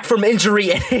Worthy back from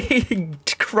injury and he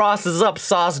crosses up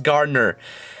Sauce Gardner.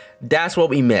 That's what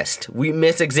we missed. We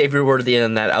missed Xavier Worthy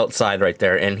in that outside right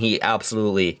there, and he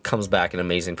absolutely comes back in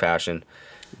amazing fashion.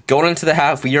 Going into the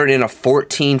half, we are in a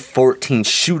 14-14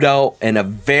 shootout and a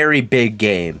very big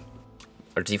game.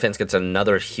 Our defense gets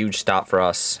another huge stop for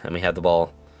us, and we have the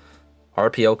ball.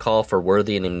 RPO call for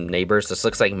Worthy and Neighbors. This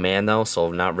looks like man, though,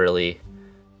 so not really.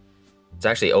 It's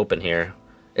actually open here.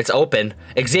 It's open.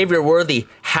 Xavier Worthy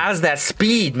has that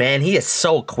speed, man. He is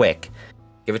so quick.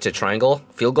 Give it to triangle.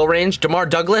 Field goal range. DeMar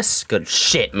Douglas. Good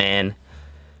shit, man.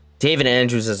 David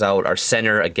Andrews is out. Our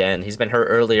center again. He's been hurt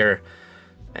earlier.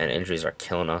 And injuries are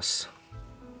killing us.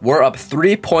 We're up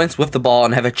 3 points with the ball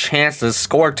and have a chance to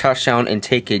score a touchdown and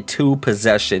take a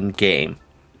 2-possession game.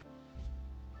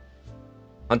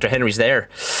 Hunter Henry's there.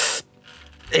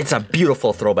 It's a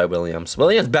beautiful throw by Williams.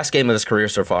 Williams' best game of his career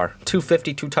so far.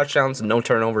 250, 2 touchdowns, no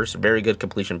turnovers. Very good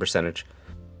completion percentage.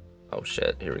 Oh,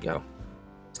 shit. Here we go.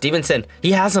 Stevenson.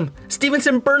 He has him.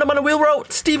 Stevenson burned him on a wheel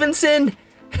route. Stevenson.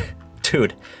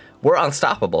 Dude, we're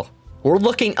unstoppable. We're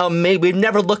looking amazing. We've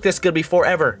never looked this good before,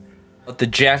 ever. But the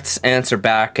Jets answer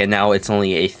back, and now it's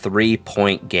only a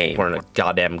 3-point game. We're in a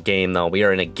goddamn game, though. We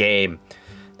are in a game.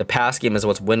 The pass game is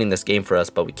what's winning this game for us,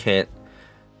 but we can't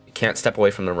step away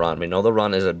from the run. We know the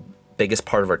run is the biggest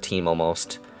part of our team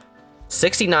almost.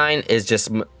 69 is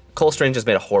just... Cole Strange just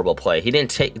made a horrible play. He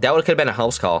didn't take... That could have been a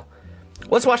house call.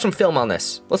 Let's watch him film on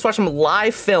this. Let's watch him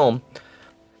live film.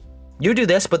 You do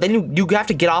this, but then you have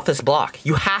to get off this block.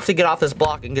 You have to get off this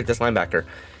block and get this linebacker.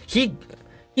 He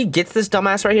gets this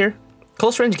dumbass right here.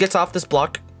 Cole Strange gets off this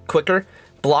block quicker,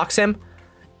 blocks him.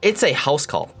 It's a house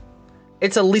call.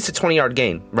 It's at least a 20-yard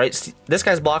gain, right? This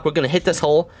guy's block, we're going to hit this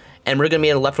hole, and we're going to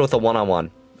be left with a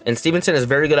one-on-one. And Stevenson is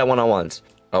very good at one-on-ones.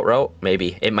 Out route?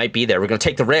 Maybe. It might be there. We're going to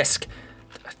take the risk.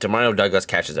 DeMar Douglas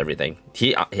catches everything.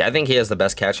 I think he has the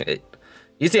best catch.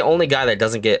 He's the only guy that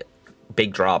doesn't get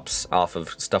big drops off of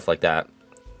stuff like that.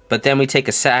 But then we take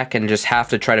a sack and just have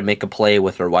to try to make a play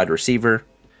with our wide receiver.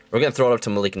 We're going to throw it up to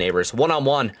Malik Neighbors.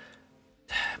 One-on-one.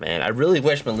 Man, I really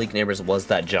wish Malik Neighbors was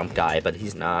that jump guy, but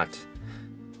he's not.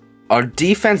 Our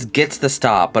defense gets the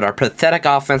stop, but our pathetic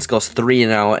offense goes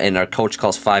 3-0, and our coach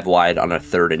calls 5 wide on a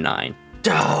 3rd and 9.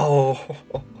 Oh,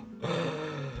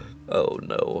 oh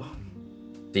no.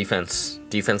 Defense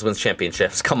wins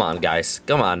championships. Come on, guys.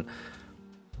 Come on.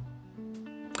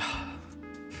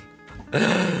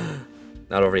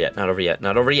 Not over yet. Not over yet.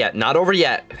 Not over yet. Not over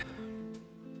yet.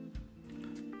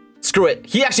 Screw it.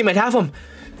 He actually might have him.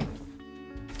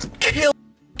 Kill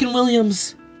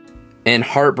Williams. In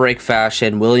heartbreak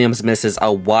fashion, Williams misses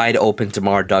a wide open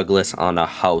Damar Douglas on a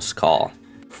house call.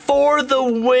 For the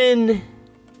win!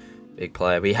 Big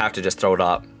play. We have to just throw it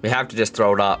up. We have to just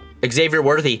throw it up. Xavier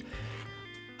Worthy.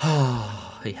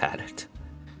 Oh, he had it.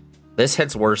 This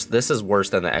hits worse. This is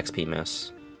worse than the XP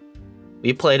miss.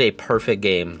 We played a perfect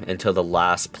game until the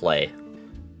last play.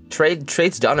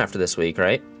 Trade's done after this week,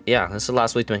 right? Yeah, this is the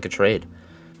last week to make a trade.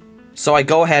 So I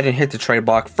go ahead and hit the trade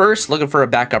block. First, looking for a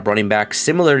backup running back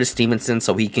similar to Stevenson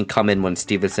so he can come in when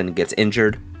Stevenson gets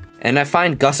injured. And I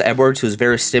find Gus Edwards, who's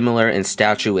very similar in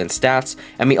stature and stats.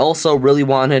 And we also really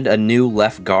wanted a new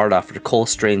left guard after Cole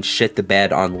Strange shit the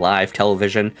bed on live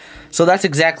television. So that's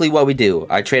exactly what we do.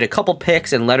 I trade a couple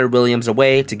picks and Leonard Williams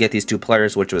away to get these two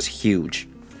players, which was huge.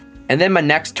 And then my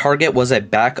next target was a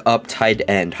backup tight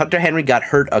end. Hunter Henry got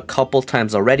hurt a couple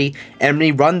times already, and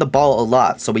we run the ball a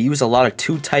lot, so we use a lot of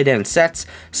 2 tight end sets,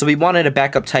 so we wanted a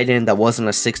backup tight end that wasn't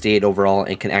a 68 overall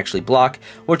and can actually block,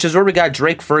 which is where we got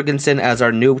Drake Ferguson as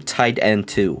our new tight end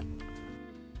 2.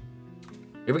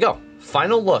 Here we go.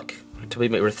 Final look. We're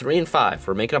 3-5.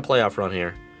 We're making a playoff run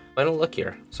here. Final look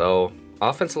here. So,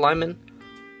 offensive linemen,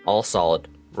 all solid.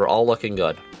 We're all looking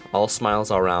good. All smiles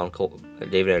all around.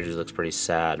 David Andrews looks pretty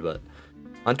sad, but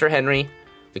Hunter Henry,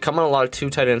 we come on a lot of 2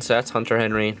 tight end sets. Hunter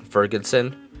Henry,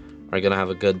 Ferguson are gonna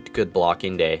have a good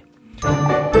blocking day. We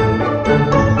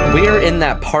are in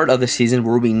that part of the season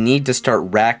where we need to start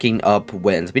racking up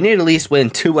wins. We need to at least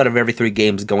win 2 out of every 3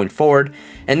 games going forward,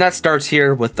 and that starts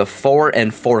here with the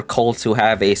 4-4 Colts, who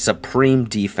have a supreme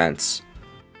defense.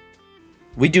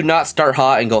 We do not start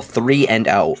hot and go 3 and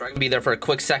out. Trying to be there for a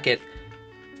quick second.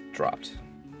 Dropped.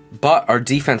 But our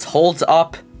defense holds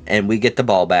up, and we get the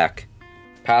ball back.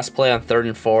 Pass play on 3rd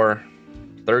and 4.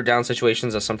 3rd down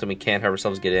situations are something we can't have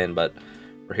ourselves get in, but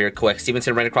we're here quick.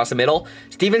 Stevenson right across the middle.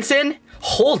 Stevenson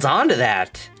holds on to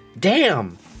that.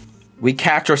 Damn. We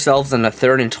catch ourselves on a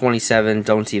 3rd and 27.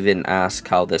 Don't even ask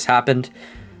how this happened.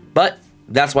 But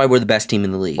that's why we're the best team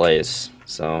in the league. Plays.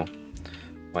 So,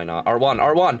 why not?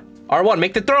 R1.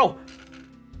 Make the throw.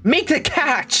 Make the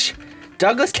catch.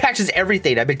 Douglas catches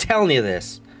everything. I've been telling you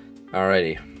this.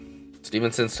 Alrighty.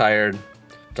 Stevenson's tired.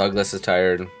 Douglas is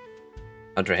tired.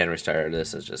 Hunter Henry's tired.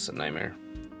 This is just a nightmare.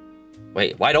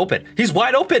 Wait, wide open. He's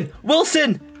wide open.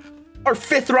 Wilson, our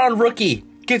 5th round rookie,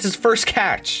 gets his first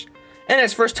catch and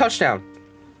his first touchdown.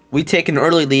 We take an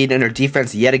early lead and our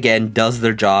defense yet again does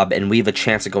their job and we have a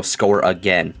chance to go score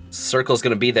again. Circle's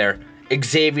going to be there.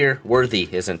 Xavier Worthy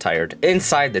isn't tired.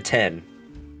 Inside the 10.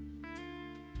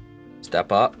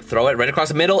 Step up, throw it right across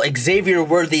the middle. Xavier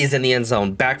Worthy is in the end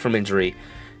zone, back from injury.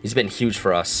 He's been huge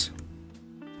for us.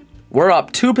 We're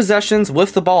up 2 possessions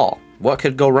with the ball. What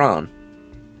could go wrong?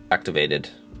 Activated.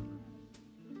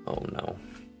 Oh no.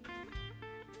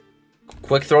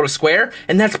 Quick throw to square,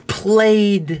 and that's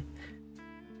played.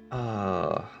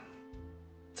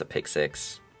 It's a pick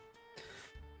 6.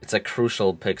 It's a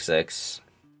crucial pick 6.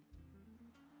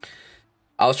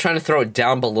 I was trying to throw it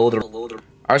down below the.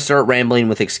 I start rambling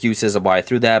with excuses of why I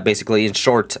threw that. Basically, in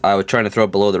short, I was trying to throw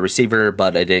it below the receiver,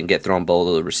 but I didn't get thrown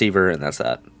below the receiver, and that's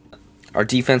that. Our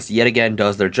defense, yet again,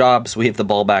 does their job, so we have the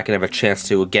ball back and have a chance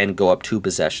to, again, go up 2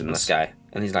 possessions. This guy,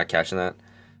 and he's not catching that.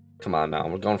 Come on, now.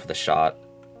 We're going for the shot.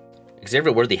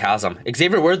 Xavier Worthy has him.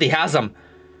 Xavier Worthy has him.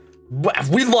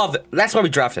 We love it. That's why we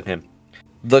drafted him.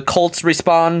 The Colts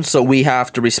respond, so we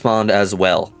have to respond as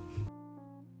well.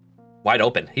 Wide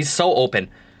open. He's so open.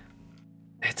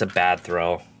 It's a bad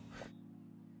throw.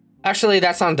 Actually,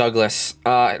 that's on Douglas.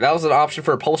 That was an option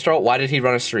for a post route. Why did he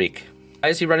run a streak? Why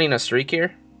is he running a streak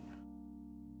here?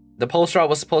 The post route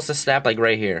was supposed to snap like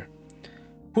right here.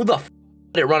 Who the f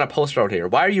did it run a post route here?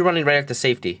 Why are you running right at the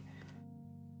safety?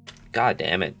 God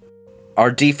damn it.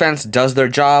 Our defense does their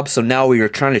job, so now we are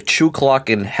trying to chew clock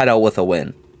and head out with a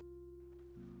win.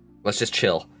 Let's just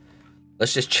chill.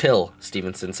 Let's just chill,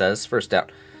 Stevenson says. First down.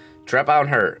 Trap out and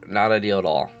hurt. Not ideal at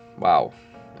all. Wow.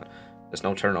 There's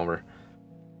no turnover.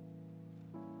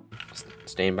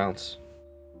 Stay in bounce.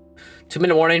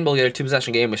 2-minute warning. We'll get a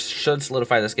 2-possession game. We should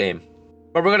solidify this game.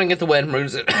 But we're going to get the win. We're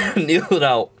going to kneel it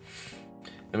out.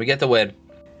 And we get the win.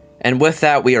 And with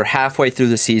that, we are halfway through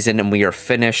the season and we are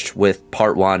finished with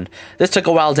part 1. This took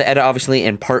a while to edit, obviously,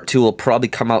 and part 2 will probably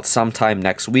come out sometime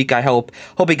next week, I hope.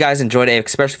 Hope you guys enjoyed it,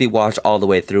 especially if you watched all the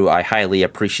way through. I highly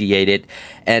appreciate it.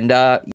 And,